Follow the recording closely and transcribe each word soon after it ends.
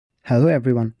Hello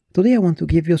everyone, today I want to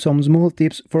give you some small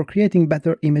tips for creating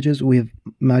better images with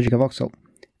Magicavoxel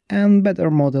and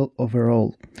better model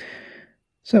overall.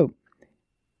 So,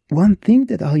 one thing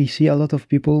that I see a lot of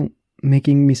people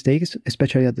making mistakes,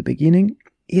 especially at the beginning,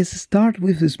 is start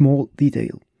with a small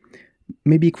detail.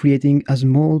 Maybe creating a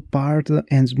small part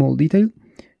and small detail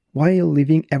while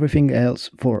leaving everything else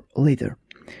for later.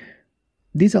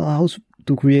 This allows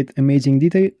to create amazing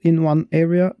detail in one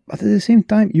area, but at the same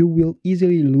time you will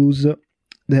easily lose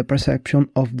the perception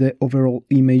of the overall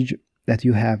image that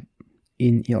you have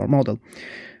in your model.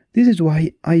 This is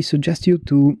why I suggest you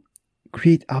to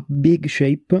create a big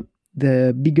shape,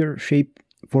 the bigger shape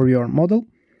for your model,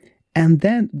 and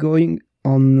then going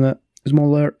on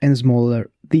smaller and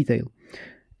smaller detail.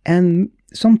 And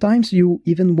sometimes you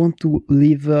even want to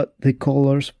leave the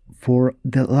colors for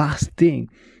the last thing.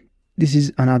 This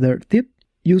is another tip,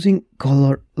 using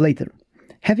color later.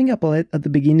 Having a palette at the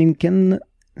beginning can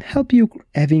help you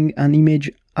having an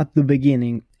image at the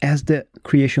beginning as the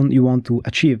creation you want to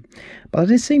achieve, but at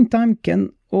the same time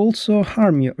can also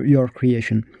harm your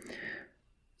creation.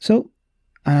 So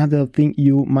another thing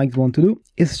you might want to do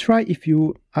is try if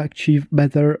you achieve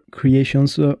better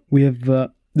creations with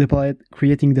the palette,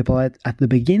 creating the palette at the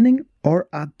beginning or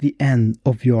at the end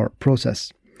of your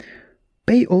process.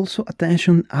 Pay also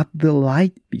attention at the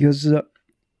light, because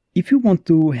if you want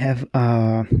to have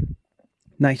a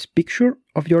nice picture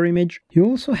of your image, you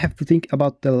also have to think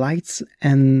about the lights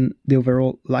and the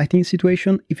overall lighting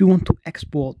situation if you want to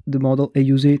export the model and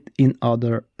use it in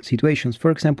other situations.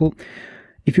 For example,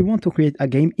 if you want to create a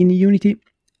game in Unity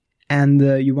and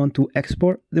you want to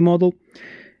export the model,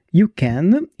 you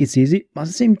can, it's easy, but at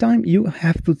the same time you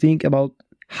have to think about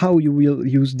how you will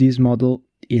use this model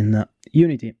in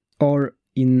Unity or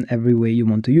in every way you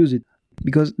want to use it.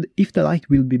 Because if the light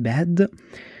will be bad,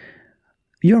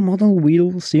 your model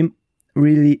will seem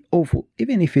really awful,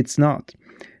 even if it's not.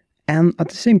 And at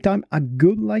the same time, a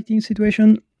good lighting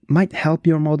situation might help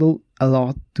your model a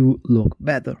lot to look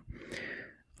better.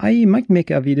 I might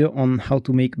make a video on how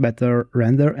to make better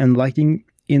render and lighting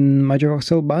in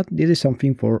Magicavoxel, but this is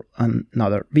something for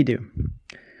another video.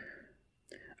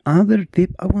 Another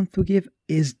tip I want to give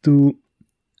is to,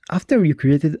 after you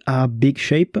created a big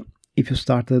shape, if you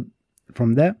started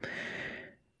from there,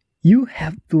 you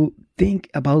have to think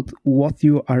about what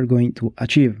you are going to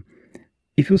achieve.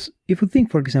 If you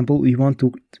think, for example, you want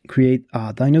to create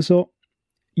a dinosaur,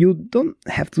 you don't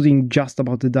have to think just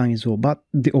about the dinosaur, but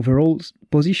the overall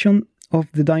position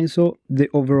of the dinosaur, the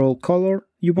overall color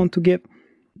you want to give.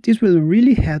 This will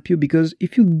really help you, because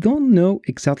if you don't know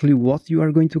exactly what you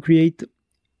are going to create,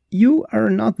 you are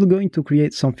not going to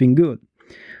create something good.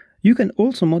 You can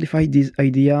also modify this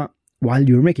idea while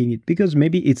you're making it, because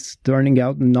maybe it's turning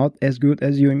out not as good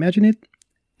as you imagine it,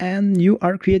 and you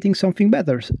are creating something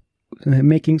better,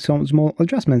 making some small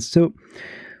adjustments. So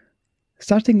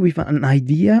starting with an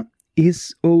idea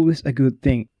is always a good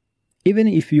thing, even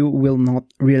if you will not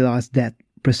realize that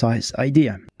precise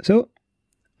idea. So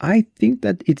I think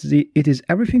that it is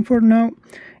everything for now.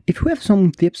 If you have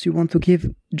some tips you want to give,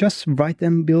 just write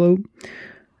them below.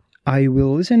 I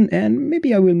will listen, and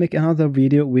maybe I will make another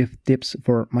video with tips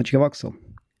for Magicavoxel.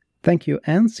 Thank you,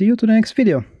 and see you to the next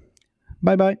video.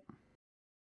 Bye bye.